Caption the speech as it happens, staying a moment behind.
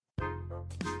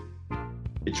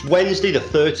It's Wednesday, the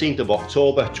 13th of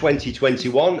October,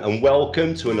 2021, and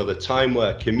welcome to another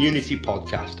Timeware Community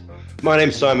Podcast. My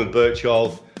name's Simon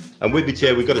Birchall, and with me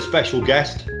today we've got a special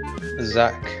guest.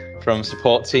 Zack from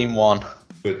Support Team 1.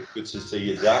 Good to see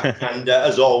you, Zack. And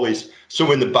as always,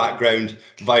 someone in the background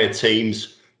via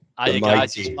Teams. Hi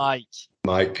guys, it's Mike.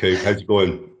 Mike Coope, how's it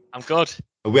going? I'm good.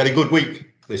 We had a good week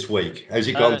this week. How's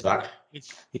it gone, Zack?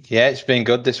 Yeah, it's been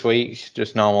good this week.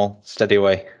 Just normal, steady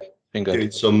away. Been good.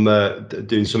 Doing some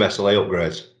SLA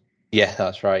upgrades. Yeah,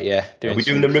 that's right. Yeah. Are we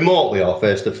doing them remotely or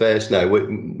face to face now? We've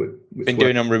been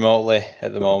doing them remotely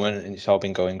at the moment, and it's all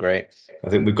been going great. I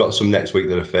think we've got some next week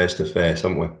that are face to face,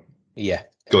 haven't we? Yeah.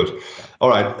 Good. All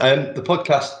right. The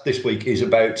podcast this week is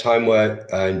about timeware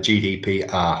and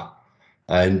GDPR,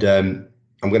 and I'm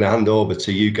going to hand over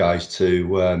to you guys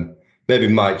to maybe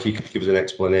Mike. You could give us an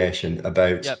explanation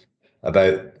about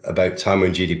timeware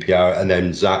and GDPR, and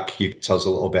then Zack, you can tell us a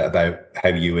little bit about how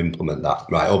you implement that.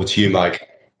 Right. Over to you, Mike.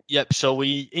 Yep. So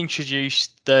we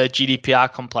introduced the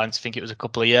GDPR compliance. I think it was a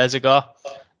couple of years ago,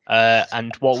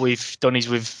 and what we've done is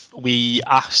we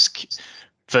ask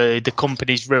for the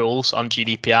company's rules on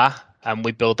GDPR, and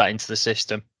we build that into the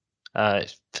system.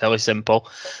 It's fairly simple.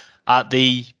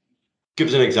 Give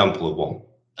us an example of one.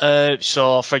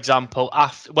 So, for example,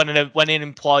 when an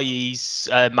employee's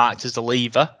marked as a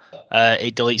leaver,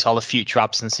 it deletes all the future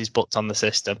absences booked on the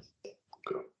system.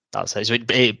 That's it. So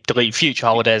it deletes future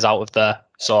holidays out of there,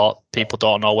 so people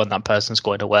don't know when that person's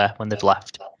going away when they've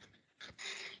left.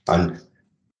 And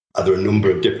are there a number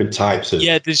of different types of?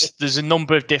 Yeah, there's a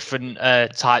number of different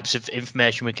types of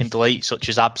information we can delete, such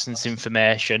as absence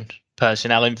information,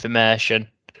 personnel information,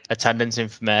 attendance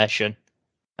information.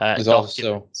 There's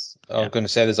also, I was going to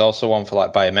say, there's also one for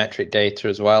like biometric data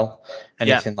as well,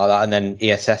 anything like that, and then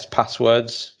ESS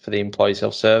passwords for the employee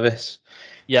self-service.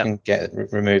 Yeah, you can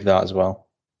remove that as well.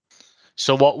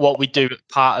 So what we do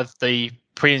part of the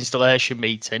pre-installation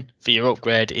meeting for your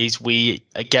upgrade is we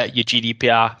get your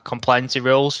GDPR compliance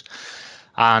rules,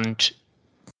 and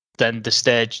then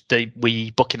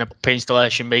we book in a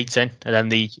pre-installation meeting, and then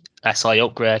the SLA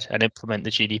upgrade and implement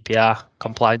the GDPR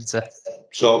compliance.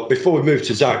 So before we move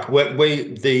to Zack, do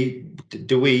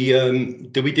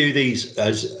we do these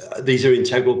as these are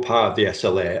integral part of the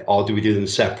SLA, or do we do them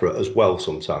separate as well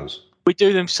sometimes? We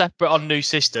do them separate on new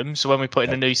systems. So when we put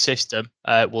in a new system,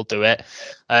 we'll do it.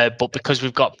 But because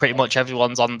we've got pretty much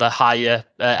everyone's on the higher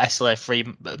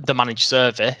SLA-free, the managed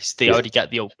service, they already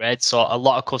get the upgrade. So a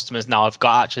lot of customers now have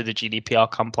got actually the GDPR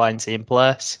compliance in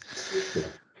place.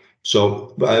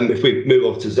 So if we move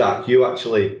over to Zack, you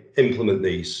actually implement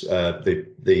these the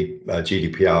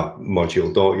GDPR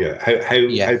module, don't you?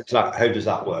 How does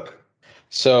that work?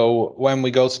 So when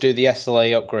we go to do the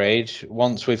SLA upgrade,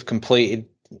 once we've completed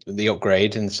the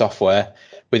upgrade in the software,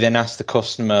 we then ask the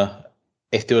customer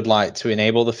if they would like to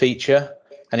enable the feature,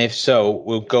 and if so,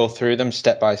 we'll go through them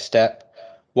step by step,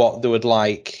 what they would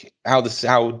like, how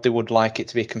they would like it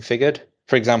to be configured.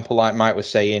 For example, like Mike was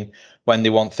saying, when they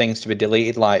want things to be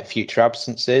deleted, like future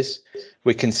absences,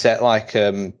 we can set like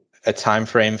a time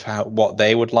frame for what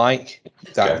they would like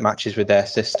that matches with their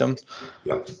system.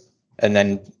 Yeah. And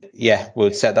then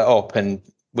we'll set that up, and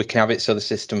we can have it so the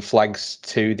system flags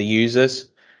to the users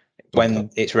when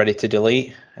it's ready to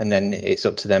delete, and then it's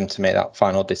up to them to make that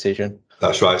final decision.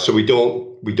 That's right. So we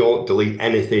don't delete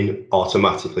anything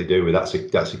automatically, do we? That's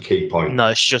a key point. No,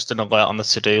 it's just an alert on the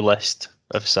to-do list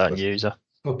of a certain user.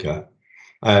 Okay.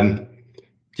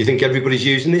 Do you think everybody's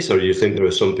using this, or do you think there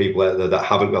are some people out there that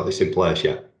haven't got this in place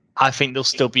yet? I think there'll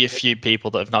still be a few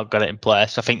people that have not got it in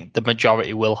place. I think the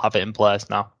majority will have it in place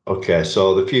now. Okay,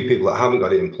 so the few people that haven't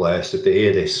got it in place, if they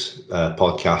hear this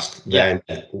podcast, then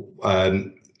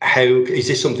how is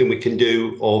this something we can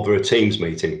do over a Teams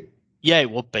meeting? Yeah, it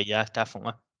would be. Yeah,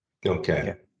 definitely. Okay.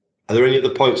 Yeah. Are there any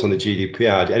other points on the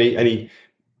GDPR? Any?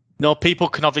 No, people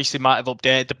can obviously might have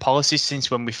updated the policies since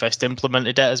when we first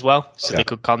implemented it as well. So they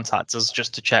could contact us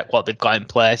just to check what they've got in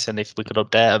place and if we could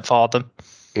update it for them.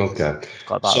 Okay.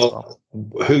 So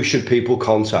who should people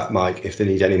contact, Mike, if they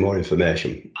need any more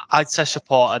information? I'd say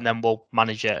support, and then we'll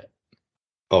manage it.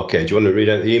 Okay. Do you want to read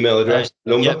out the email address?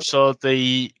 Number? Yep. So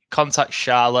the contact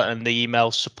Charlotte, and the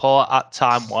email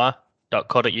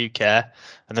support@timeware.co.uk,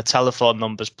 and the telephone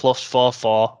numbers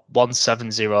 +44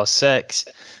 1706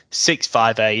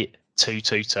 658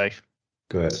 222.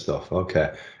 Great stuff.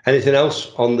 Okay. Anything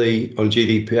else on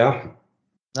GDPR?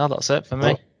 No, that's it for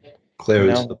me. Clear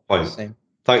and to the point.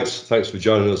 Thanks for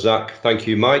joining us, Zack. Thank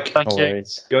you, Mike. Thank you.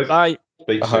 Good. Bye.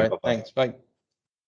 Speak soon. Thanks. Bye.